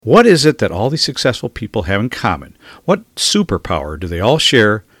What is it that all these successful people have in common? What superpower do they all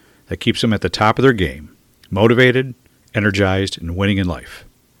share that keeps them at the top of their game, motivated, energized, and winning in life?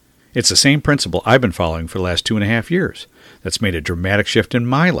 It's the same principle I've been following for the last 2.5 years that's made a dramatic shift in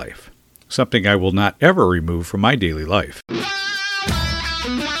my life, something I will not ever remove from my daily life.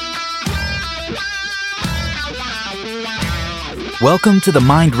 Welcome to the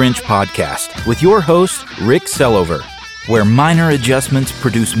Mind Wrench Podcast with your host, Rick Sellover, where minor adjustments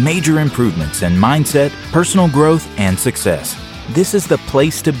produce major improvements in mindset, personal growth, and success. This is the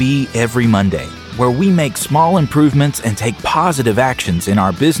place to be every Monday, where we make small improvements and take positive actions in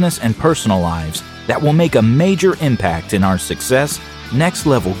our business and personal lives that will make a major impact in our success, next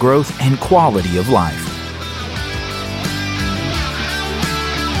level growth, and quality of life.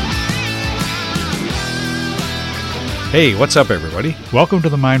 Hey, what's up, everybody? Welcome to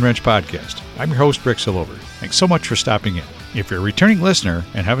the Mind Wrench Podcast. I'm your host, Rick Sellover. Thanks so much for stopping in. If you're a returning listener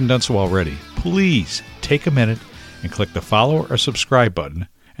and haven't done so already, please take a minute and click the follow or subscribe button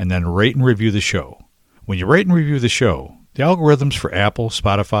and then rate and review the show. When you rate and review the show, the algorithms for Apple,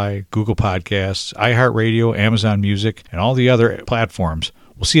 Spotify, Google Podcasts, iHeartRadio, Amazon Music, and all the other platforms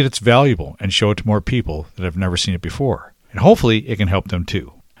will see it's valuable and show it to more people that have never seen it before. And hopefully it can help them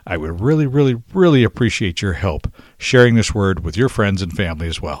too. I would really appreciate your help sharing this word with your friends and family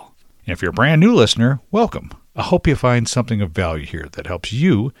as well. And if you're a brand new listener, welcome. I hope you find something of value here that helps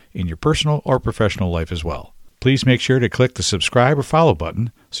you in your personal or professional life as well. Please make sure to click the subscribe or follow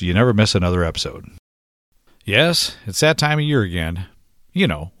button so you never miss another episode. Yes, it's that time of year again. You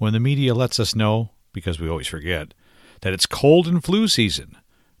know, when the media lets us know, because we always forget, that it's cold and flu season.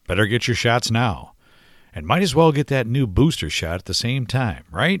 Better get your shots now. And might as well get that new booster shot at the same time,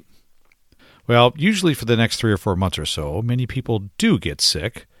 right? Well, usually for the next 3 or 4 months or so, many people do get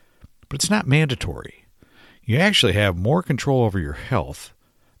sick, but it's not mandatory. You actually have more control over your health,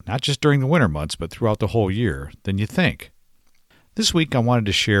 not just during the winter months, but throughout the whole year, than you think. This week I wanted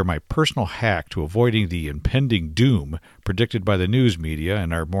to share my personal hack to avoiding the impending doom predicted by the news media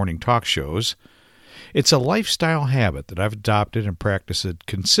and our morning talk shows. It's a lifestyle habit that I've adopted and practiced it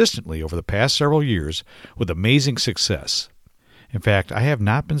consistently over the past several years with amazing success. In fact, I have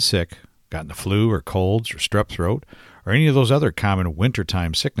not been sick, gotten the flu or colds or strep throat or any of those other common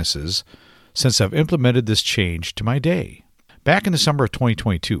wintertime sicknesses since I've implemented this change to my day. Back in the summer of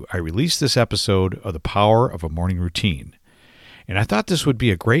 2022, I released this episode of The Power of a Morning Routine, and I thought this would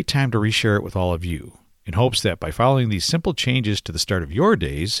be a great time to reshare it with all of you in hopes that by following these simple changes to the start of your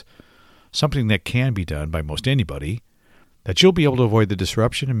days, something that can be done by most anybody, that you'll be able to avoid the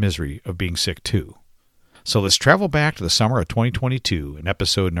disruption and misery of being sick too. So let's travel back to the summer of 2022 in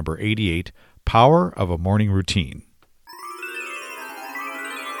episode number 88, Power of a Morning Routine.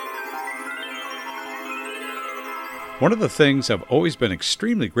 One of the things I've always been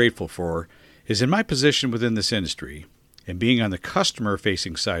extremely grateful for is in my position within this industry, and being on the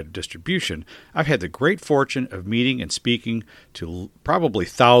customer-facing side of distribution, I've had the great fortune of meeting and speaking to probably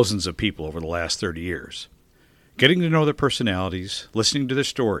thousands of people over the last 30 years. Getting to know their personalities, listening to their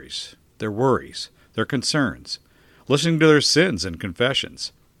stories, their worries, their concerns, listening to their sins and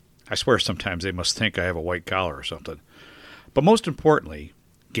confessions. I swear sometimes they must think I have a white collar or something. But most importantly,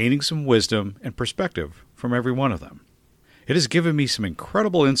 gaining some wisdom and perspective from every one of them. It has given me some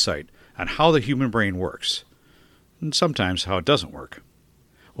incredible insight on how the human brain works, and sometimes how it doesn't work.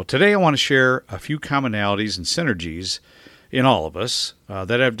 Well, today I want to share a few commonalities and synergies in all of us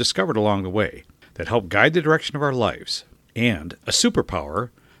that I've discovered along the way that help guide the direction of our lives, and a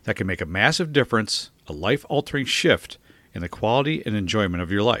superpower that can make a massive difference, a life-altering shift in the quality and enjoyment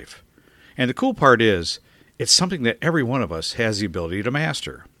of your life. And the cool part is, it's something that every one of us has the ability to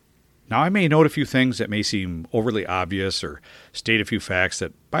master. Now, I may note a few things that may seem overly obvious or state a few facts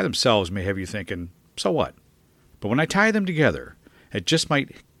that by themselves may have you thinking, so what? But when I tie them together, it just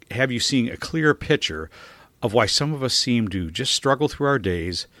might have you seeing a clearer picture of why some of us seem to just struggle through our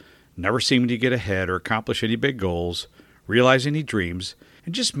days, never seem to get ahead or accomplish any big goals, realize any dreams,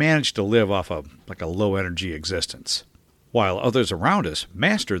 and just manage to live off a low-energy existence. While others around us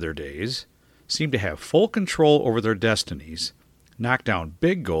master their days, seem to have full control over their destinies, knock down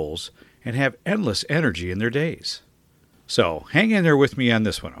big goals, and have endless energy in their days. So, hang in there with me on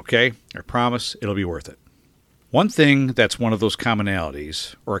this one, okay? I promise it'll be worth it. One thing that's one of those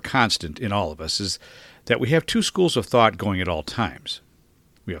commonalities, or a constant in all of us, is that we have two schools of thought going at all times.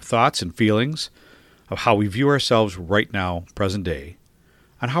 We have thoughts and feelings of how we view ourselves right now, present day,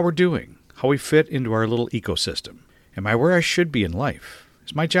 on how we're doing, how we fit into our little ecosystem. Am I where I should be in life?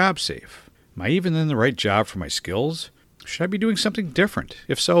 Is my job safe? Am I even in the right job for my skills? Should I be doing something different?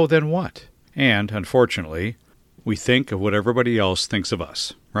 If so, then what? And, unfortunately, We think of what everybody else thinks of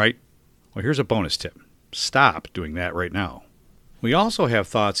us, right? Well, here's a bonus tip. Stop doing that right now. We also have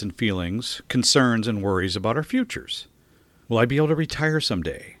thoughts and feelings, concerns and worries about our futures. Will I be able to retire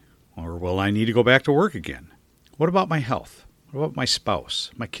someday? Or will I need to go back to work again? What about my health? What about my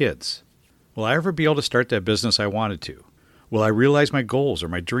spouse, my kids? Will I ever be able to start that business I wanted to? Will I realize my goals or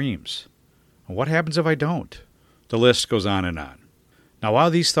my dreams? And what happens if I don't? The list goes on and on. Now,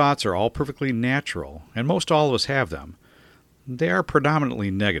 while these thoughts are all perfectly natural, and most all of us have them, they are predominantly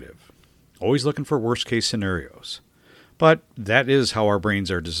negative, always looking for worst-case scenarios. But that is how our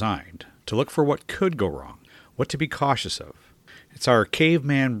brains are designed, to look for what could go wrong, what to be cautious of. It's our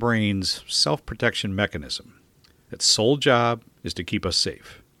caveman brain's self-protection mechanism. Its sole job is to keep us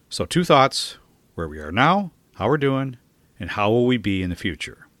safe. So 2 thoughts: where we are now, how we're doing, and how will we be in the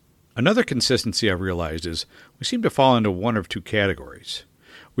future. Another consistency I've realized is we seem to fall into one of 2 categories.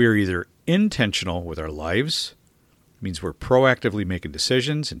 We are either intentional with our lives, means we're proactively making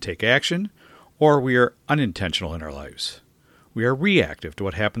decisions and take action, or we are unintentional in our lives. We are reactive to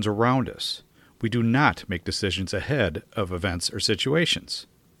what happens around us. We do not make decisions ahead of events or situations.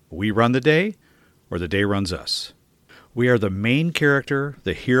 We run the day, or the day runs us. We are the main character,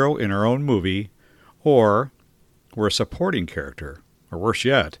 the hero in our own movie, or we're a supporting character, or worse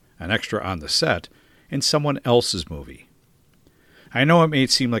yet, an extra on the set, in someone else's movie. I know it may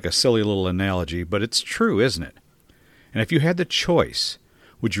seem like a silly little analogy, but it's true, isn't it? And if you had the choice,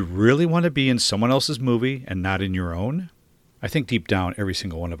 would you really want to be in someone else's movie and not in your own? I think deep down every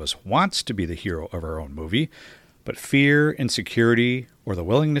single one of us wants to be the hero of our own movie, but fear, insecurity, or the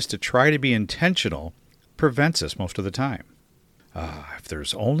willingness to try to be intentional prevents us most of the time. If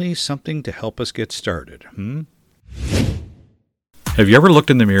there's only something to help us get started, Have you ever looked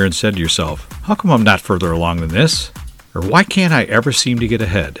in the mirror and said to yourself, how come I'm not further along than this? Or why can't I ever seem to get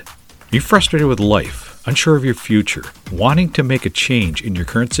ahead? Are you frustrated with life, unsure of your future, wanting to make a change in your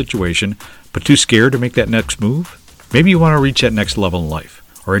current situation, but too scared to make that next move? Maybe you want to reach that next level in life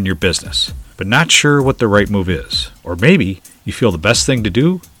or in your business, but not sure what the right move is. Or maybe you feel the best thing to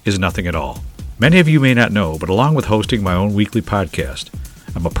do is nothing at all. Many of you may not know, but along with hosting my own weekly podcast,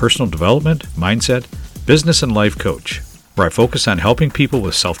 I'm a personal development, mindset, business, and life coach, where I focus on helping people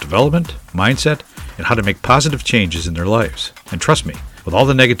with self-development, mindset, and how to make positive changes in their lives. And trust me, with all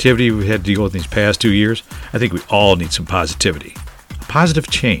the negativity we've had to deal with these past 2 years, I think we all need some positivity. A positive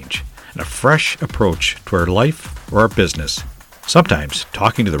change and a fresh approach to our life or our business. Sometimes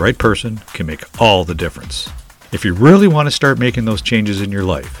talking to the right person can make all the difference. If you really want to start making those changes in your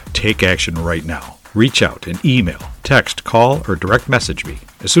life, take action right now. Reach out and email, text, call, or direct message me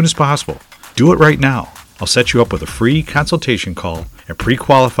as soon as possible. Do it right now. I'll set you up with a free consultation call and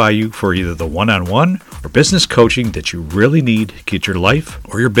pre-qualify you for either the one-on-one or business coaching that you really need to get your life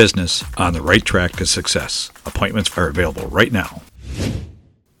or your business on the right track to success. Appointments are available right now.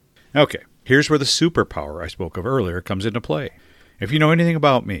 Okay, here's where the superpower I spoke of earlier comes into play. If you know anything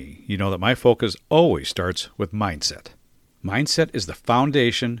about me, you know that my focus always starts with mindset. Mindset is the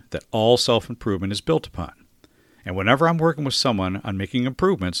foundation that all self-improvement is built upon. And whenever I'm working with someone on making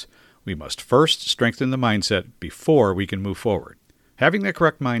improvements, we must first strengthen the mindset before we can move forward. Having the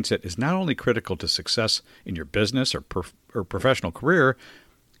correct mindset is not only critical to success in your business or professional career,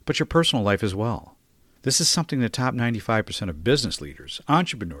 but your personal life as well. This is something the top 95% of business leaders,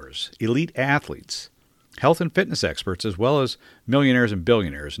 entrepreneurs, elite athletes, health and fitness experts, as well as millionaires and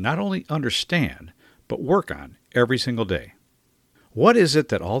billionaires not only understand, but work on every single day. What is it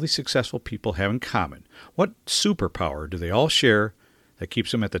that all these successful people have in common? What superpower do they all share that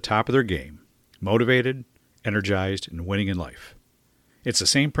keeps them at the top of their game, motivated, energized, and winning in life? It's the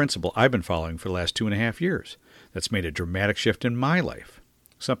same principle I've been following for the last 2.5 years that's made a dramatic shift in my life,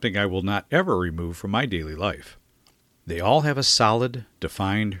 something I will not ever remove from my daily life. They all have a solid,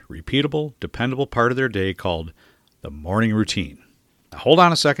 defined, repeatable, dependable part of their day called the morning routine. Now hold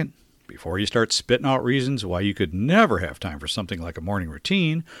on a second before you start spitting out reasons why you could never have time for something like a morning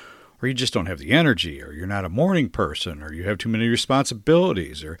routine, or you just don't have the energy, or you're not a morning person, or you have too many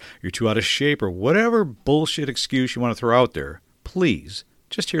responsibilities, or you're too out of shape, or whatever bullshit excuse you want to throw out there. Please,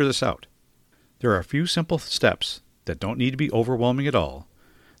 just hear this out. There are a few simple steps that don't need to be overwhelming at all.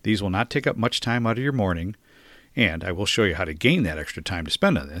 These will not take up much time out of your morning, and I will show you how to gain that extra time to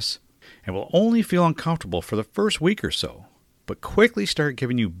spend on this, and will only feel uncomfortable for the first week or so, but quickly start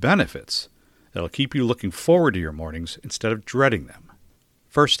giving you benefits that'll keep you looking forward to your mornings instead of dreading them.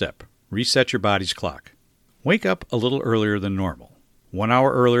 First step, reset your body's clock. Wake up a little earlier than normal. 1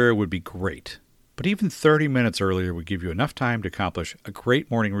 hour earlier would be great, but even 30 minutes earlier would give you enough time to accomplish a great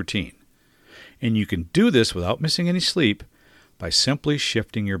morning routine. And you can do this without missing any sleep by simply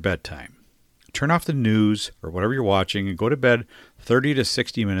shifting your bedtime. Turn off the news or whatever you're watching and go to bed 30 to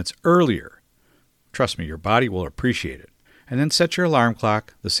 60 minutes earlier. Trust me, your body will appreciate it. And then set your alarm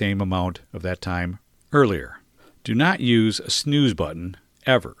clock the same amount of that time earlier. Do not use a snooze button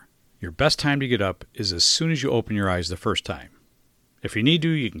ever. Your best time to get up is as soon as you open your eyes the first time. If you need to,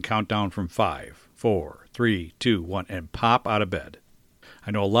 you can count down from 5, 4, 3, 2, 1, and pop out of bed.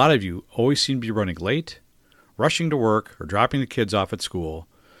 I know a lot of you always seem to be running late, rushing to work, or dropping the kids off at school.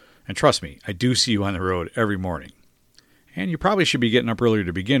 And trust me, I do see you on the road every morning. And you probably should be getting up earlier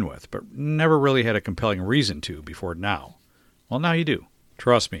to begin with, but never really had a compelling reason to before now. Well, now you do.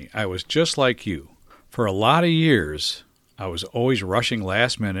 Trust me, I was just like you. For a lot of years, I was always rushing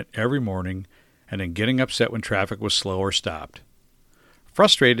last minute every morning and then getting upset when traffic was slow or stopped.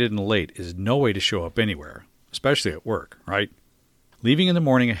 Frustrated and late is no way to show up anywhere, especially at work, right? Leaving in the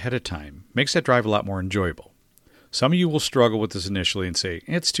morning ahead of time makes that drive a lot more enjoyable. Some of you will struggle with this initially and say,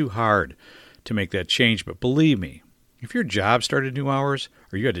 it's too hard to make that change, but believe me, if your job started new hours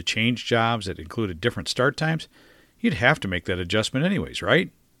or you had to change jobs that included different start times, you'd have to make that adjustment anyways,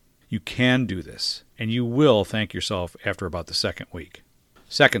 right? You can do this, and you will thank yourself after about the second week.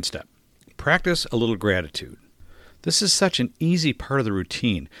 Second step, practice a little gratitude. This is such an easy part of the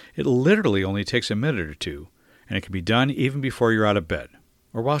routine. It literally only takes a minute or two, and it can be done even before you're out of bed,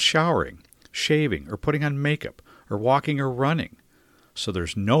 or while showering, shaving, or putting on makeup, or walking or running. So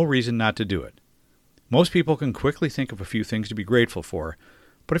there's no reason not to do it. Most people can quickly think of a few things to be grateful for,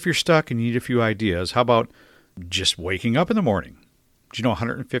 but if you're stuck and you need a few ideas, how about just waking up in the morning? Do you know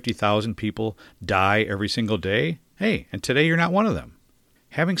 150,000 people die every single day? Hey, and today you're not one of them.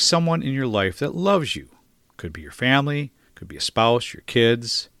 Having someone in your life that loves you. Could be your family, could be a spouse, your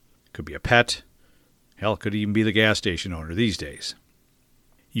kids, could be a pet. Hell, it could even be the gas station owner these days.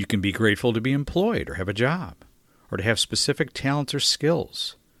 You can be grateful to be employed or have a job, or to have specific talents or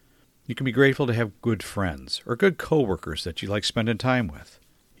skills. You can be grateful to have good friends or good coworkers that you like spending time with.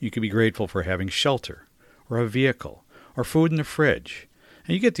 You can be grateful for having shelter or a vehicle or food in the fridge.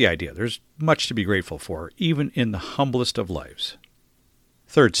 And you get the idea. There's much to be grateful for, even in the humblest of lives.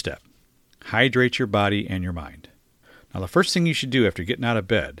 Third step, hydrate your body and your mind. Now, the first thing you should do after getting out of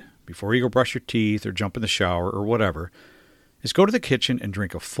bed, before you go brush your teeth or jump in the shower or whatever, is go to the kitchen and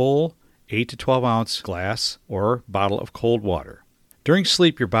drink a full 8 to 12 ounce glass or bottle of cold water. During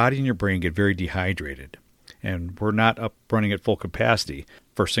sleep, your body and your brain get very dehydrated, and we're not up running at full capacity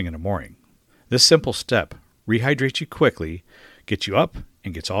first thing in the morning. This simple step rehydrates you quickly, gets you up,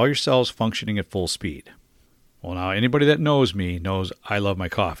 and gets all your cells functioning at full speed. Well, now, anybody that knows me knows I love my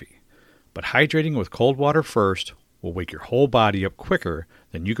coffee, but hydrating with cold water first will wake your whole body up quicker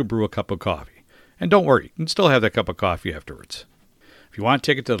than you could brew a cup of coffee. And don't worry, you can still have that cup of coffee afterwards. If you want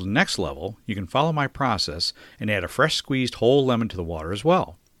to take it to the next level, you can follow my process and add a fresh squeezed whole lemon to the water as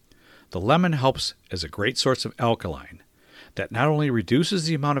well. The lemon helps as a great source of alkaline that not only reduces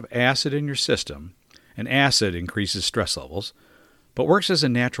the amount of acid in your system, and acid increases stress levels, but works as a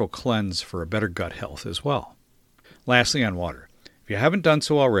natural cleanse for a better gut health as well. Lastly, on water. If you haven't done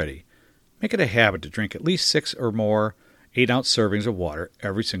so already, make it a habit to drink at least 6 or more 8-ounce servings of water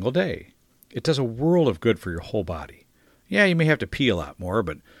every single day. It does a world of good for your whole body. Yeah, you may have to pee a lot more,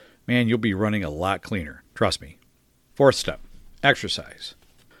 but man, you'll be running a lot cleaner. Trust me. Fourth step, exercise.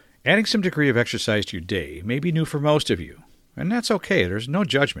 Adding some degree of exercise to your day may be new for most of you, and that's okay. There's no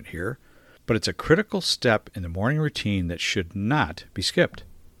judgment here, but it's a critical step in the morning routine that should not be skipped.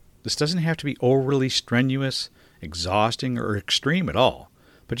 This doesn't have to be overly strenuous, exhausting, or extreme at all,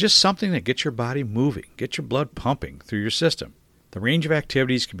 but just something that gets your body moving, gets your blood pumping through your system. The range of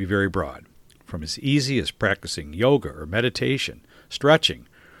activities can be very broad, from as easy as practicing yoga or meditation, stretching,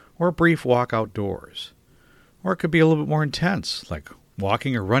 or a brief walk outdoors. Or it could be a little bit more intense, like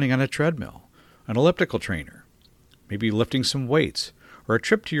walking or running on a treadmill, an elliptical trainer, maybe lifting some weights, or a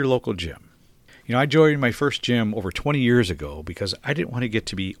trip to your local gym. You know, I joined my first gym over 20 years ago because I didn't want to get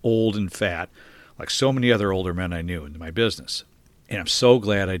to be old and fat like so many other older men I knew in my business. And I'm so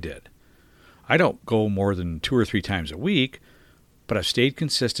glad I did. I don't go more than 2 or 3 times a week, but I've stayed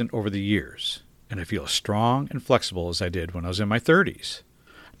consistent over the years, and I feel as strong and flexible as I did when I was in my 30s.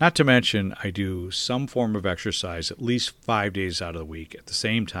 Not to mention, I do some form of exercise at least 5 days out of the week at the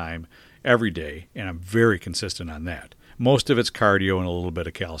same time every day, and I'm very consistent on that. Most of it's cardio and a little bit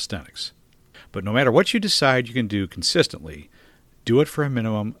of calisthenics. But no matter what you decide you can do consistently, do it for a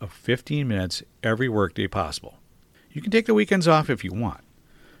minimum of 15 minutes every workday possible. You can take the weekends off if you want.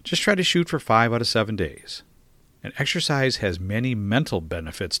 Just try to shoot for 5 out of 7 days. And exercise has many mental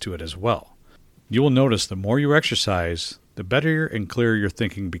benefits to it as well. You will notice the more you exercise, the better and clearer your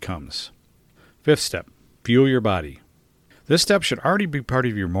thinking becomes. Fifth step, fuel your body. This step should already be part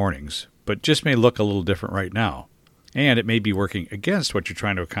of your mornings, but just may look a little different right now. And it may be working against what you're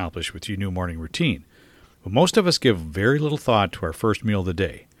trying to accomplish with your new morning routine. But most of us give very little thought to our first meal of the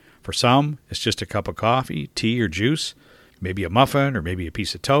day. For some, it's just a cup of coffee, tea, or juice, maybe a muffin, or maybe a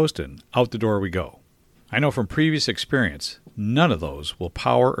piece of toast, and out the door we go. I know from previous experience, none of those will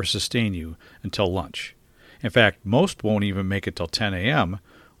power or sustain you until lunch. In fact, most won't even make it till 10 a.m.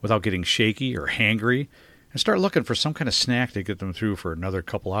 without getting shaky or hangry and start looking for some kind of snack to get them through for another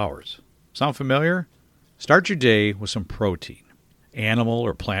couple hours. Sound familiar? Start your day with some protein. Animal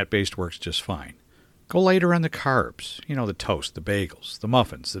or plant-based works just fine. Go later on the carbs, the toast, the bagels, the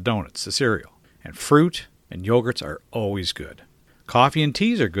muffins, the donuts, the cereal. And fruit and yogurts are always good. Coffee and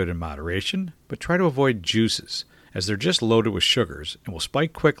teas are good in moderation, but try to avoid juices, as they're just loaded with sugars and will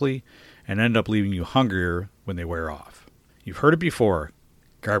spike quickly and end up leaving you hungrier when they wear off. You've heard it before,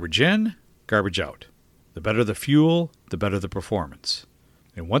 garbage in, garbage out. The better the fuel, the better the performance.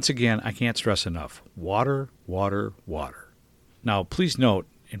 And once again, I can't stress enough, water, water, water. Now, please note,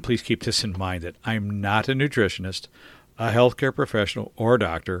 and please keep this in mind, that I'm not a nutritionist, a healthcare professional, or a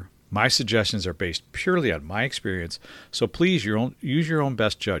doctor. My suggestions are based purely on my experience, so please use your own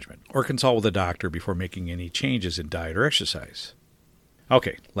best judgment or consult with a doctor before making any changes in diet or exercise.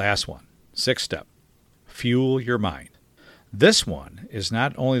 Okay, last one. 6th step. Fuel your mind. This one is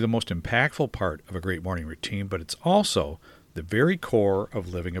not only the most impactful part of a great morning routine, but it's also the very core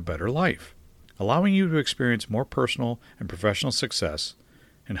of living a better life, allowing you to experience more personal and professional success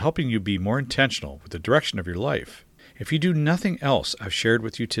and helping you be more intentional with the direction of your life. If you do nothing else I've shared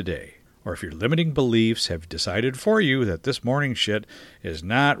with you today, or if your limiting beliefs have decided for you that this morning shit is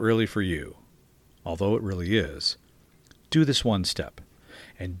not really for you, although it really is, do this one step,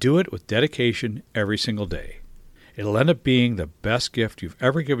 and do it with dedication every single day. It'll end up being the best gift you've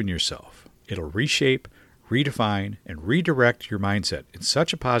ever given yourself. It'll reshape, redefine, and redirect your mindset in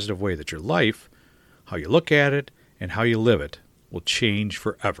such a positive way that your life, how you look at it, and how you live it, will change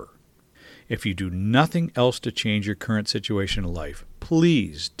forever. If you do nothing else to change your current situation in life,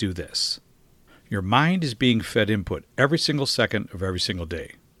 please do this. Your mind is being fed input every single second of every single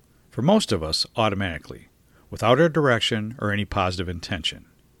day. For most of us, automatically, without our direction or any positive intention.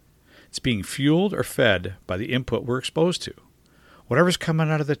 It's being fueled or fed by the input we're exposed to. Whatever's coming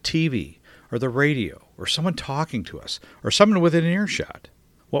out of the TV or the radio or someone talking to us or someone within earshot.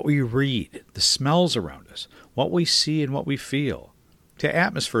 What we read, the smells around us, what we see and what we feel, the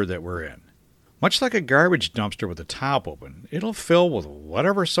atmosphere that we're in. Much like a garbage dumpster with the top open, it'll fill with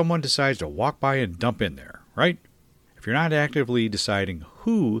whatever someone decides to walk by and dump in there, right? If you're not actively deciding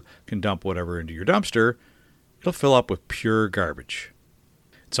who can dump whatever into your dumpster, it'll fill up with pure garbage.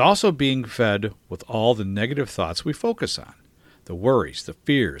 It's also being fed with all the negative thoughts we focus on, the worries, the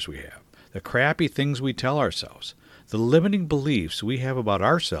fears we have, the crappy things we tell ourselves, the limiting beliefs we have about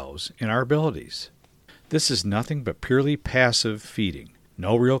ourselves and our abilities. This is nothing but purely passive feeding,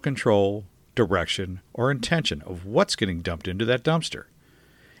 no real control, direction, or intention of what's getting dumped into that dumpster.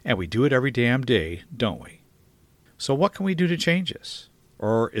 And we do it every damn day, don't we? So what can we do to change this?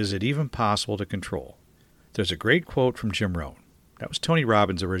 Or is it even possible to control? There's a great quote from Jim Rohn. That was Tony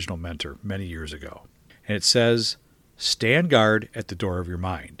Robbins' original mentor many years ago. And it says, "Stand guard at the door of your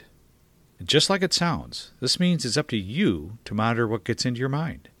mind." And just like it sounds, this means it's up to you to monitor what gets into your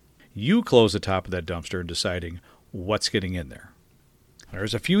mind. You close the top of that dumpster in deciding what's getting in there.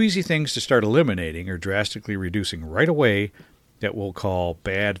 There's a few easy things to start eliminating or drastically reducing right away that we'll call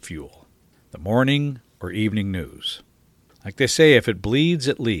bad fuel. The morning or evening news. Like they say, if it bleeds,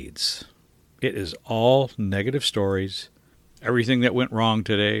 it leads. It is all negative stories, everything that went wrong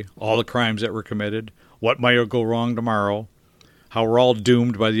today, all the crimes that were committed, what might go wrong tomorrow, how we're all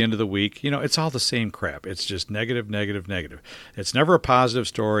doomed by the end of the week. It's all the same crap. It's just negative, negative, negative. It's never a positive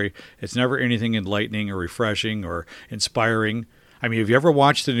story. It's never anything enlightening or refreshing or inspiring. I mean, have you ever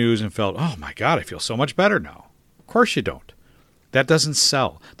watched the news and felt, oh my God, I feel so much better now? Of course you don't. That doesn't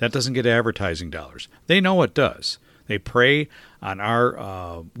sell. That doesn't get advertising dollars. They know it does. They prey on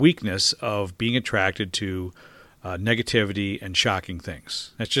our weakness of being attracted to negativity and shocking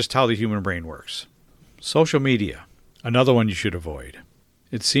things. That's just how the human brain works. Social media, another one you should avoid.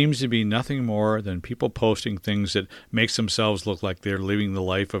 It seems to be nothing more than people posting things that makes themselves look like they're living the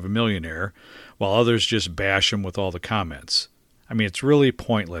life of a millionaire, while others just bash them with all the comments. I mean, it's really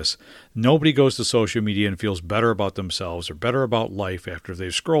pointless. Nobody goes to social media and feels better about themselves or better about life after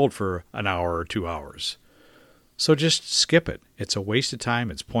they've scrolled for an hour or 2 hours. So just skip it. It's a waste of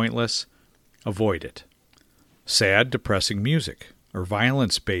time. It's pointless. Avoid it. Sad, depressing music or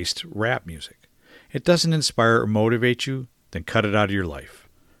violence-based rap music. It doesn't inspire or motivate you, then cut it out of your life.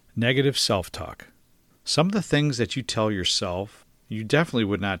 Negative self-talk. Some of the things that you tell yourself, you definitely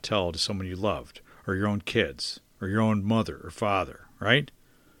would not tell to someone you loved, or your own kids, or your own mother or father, right?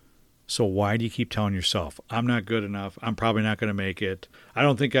 So why do you keep telling yourself, I'm not good enough, I'm probably not going to make it, I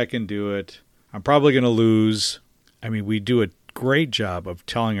don't think I can do it, I'm probably going to lose? I mean, we do a great job of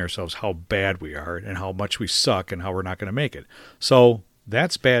telling ourselves how bad we are and how much we suck and how we're not going to make it. So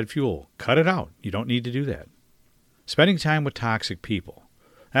that's bad fuel. Cut it out. You don't need to do that. Spending time with toxic people.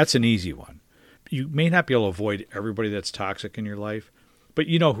 That's an easy one. You may not be able to avoid everybody that's toxic in your life, but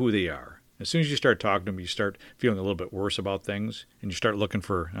you know who they are. As soon as you start talking to them, you start feeling a little bit worse about things, and you start looking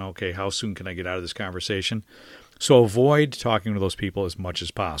for, okay, how soon can I get out of this conversation? So avoid talking to those people as much as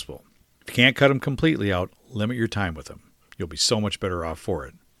possible. If you can't cut them completely out, limit your time with them. You'll be so much better off for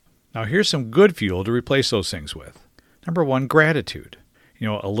it. Now, here's some good fuel to replace those things with. Number one, gratitude.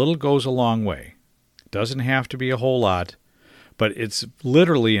 A little goes a long way. It doesn't have to be a whole lot, but it's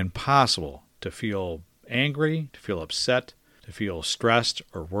literally impossible to feel angry, to feel upset, to feel stressed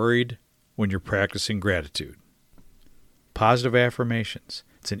or worried when you're practicing gratitude. Positive affirmations.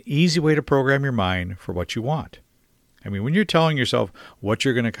 It's an easy way to program your mind for what you want. I mean, when you're telling yourself what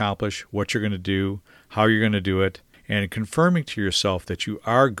you're going to accomplish, what you're going to do, how you're going to do it, and confirming to yourself that you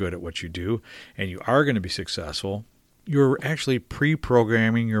are good at what you do and you are going to be successful, you're actually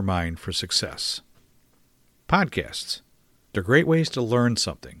pre-programming your mind for success. Podcasts. They're great ways to learn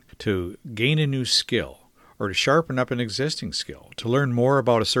something, to gain a new skill, or to sharpen up an existing skill, to learn more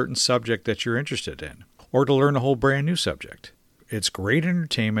about a certain subject that you're interested in, or to learn a whole brand new subject. It's great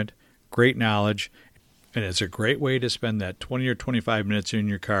entertainment, great knowledge, and it's a great way to spend that 20 or 25 minutes in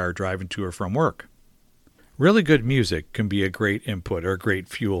your car driving to or from work. Really good music can be a great input or a great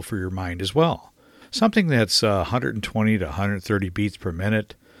fuel for your mind as well. Something that's 120 to 130 beats per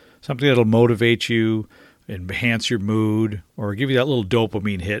minute, something that'll motivate you, enhance your mood, or give you that little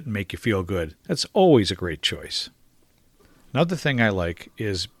dopamine hit and make you feel good. That's always a great choice. Another thing I like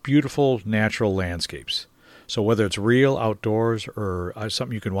is beautiful natural landscapes. So whether it's real outdoors or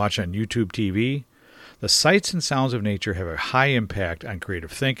something you can watch on YouTube TV, the sights and sounds of nature have a high impact on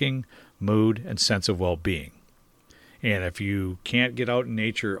creative thinking, mood, and sense of well-being. And if you can't get out in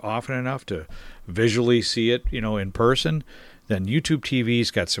nature often enough to visually see it, in person, then YouTube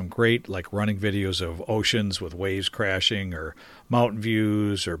TV's got some great running videos of oceans with waves crashing or mountain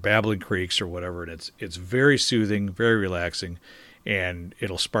views or babbling creeks or whatever. And it's very soothing, very relaxing, and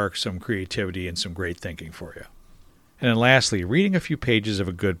it'll spark some creativity and some great thinking for you. And then lastly, reading a few pages of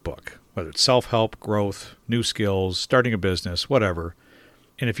a good book, whether it's self-help, growth, new skills, starting a business, whatever.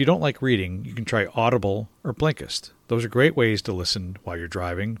 And if you don't like reading, you can try Audible or Blinkist. Those are great ways to listen while you're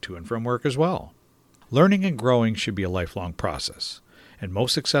driving to and from work as well. Learning and growing should be a lifelong process, and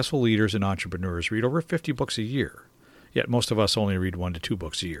most successful leaders and entrepreneurs read over 50 books a year, yet most of us only read 1 to 2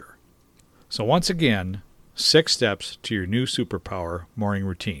 books a year. So once again, 6 steps to your new superpower morning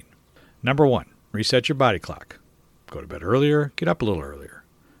routine. Number 1, reset your body clock. Go to bed earlier, get up a little earlier.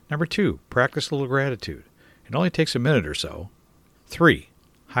 Number 2, practice a little gratitude. It only takes a minute or so. 3,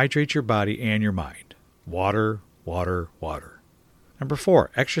 hydrate your body and your mind. Water, water, water. Number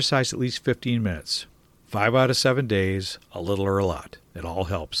 4, exercise at least 15 minutes. 5 out of 7 days, a little or a lot. It all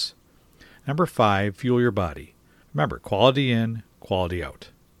helps. Number 5, fuel your body. Remember, quality in, quality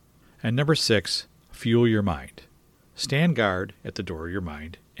out. And number 6, fuel your mind. Stand guard at the door of your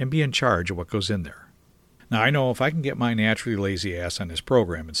mind and be in charge of what goes in there. Now, I know if I can get my naturally lazy ass on this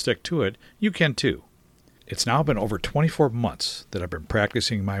program and stick to it, you can too. It's now been over 24 months that I've been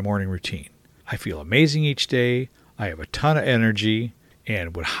practicing my morning routine. I feel amazing each day. I have a ton of energy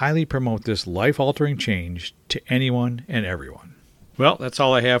and would highly promote this life-altering change to anyone and everyone. Well, that's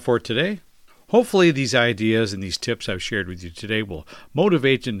all I have for today. Hopefully these ideas and these tips I've shared with you today will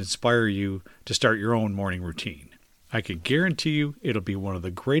motivate and inspire you to start your own morning routine. I can guarantee you it'll be one of the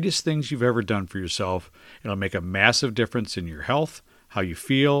greatest things you've ever done for yourself. It'll make a massive difference in your health, how you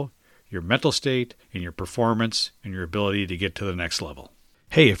feel, your mental state, and your performance, and your ability to get to the next level.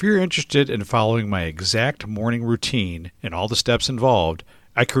 Hey, if you're interested in following my exact morning routine and all the steps involved,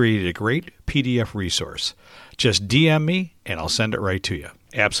 I created a great PDF resource. Just DM me and I'll send it right to you.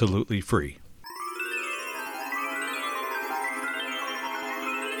 Absolutely free.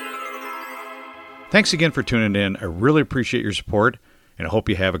 Thanks again for tuning in. I really appreciate your support, and I hope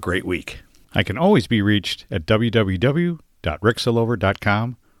you have a great week. I can always be reached at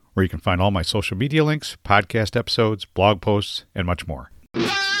www.ricksillover.com, where you can find all my social media links, podcast episodes, blog posts, and much more.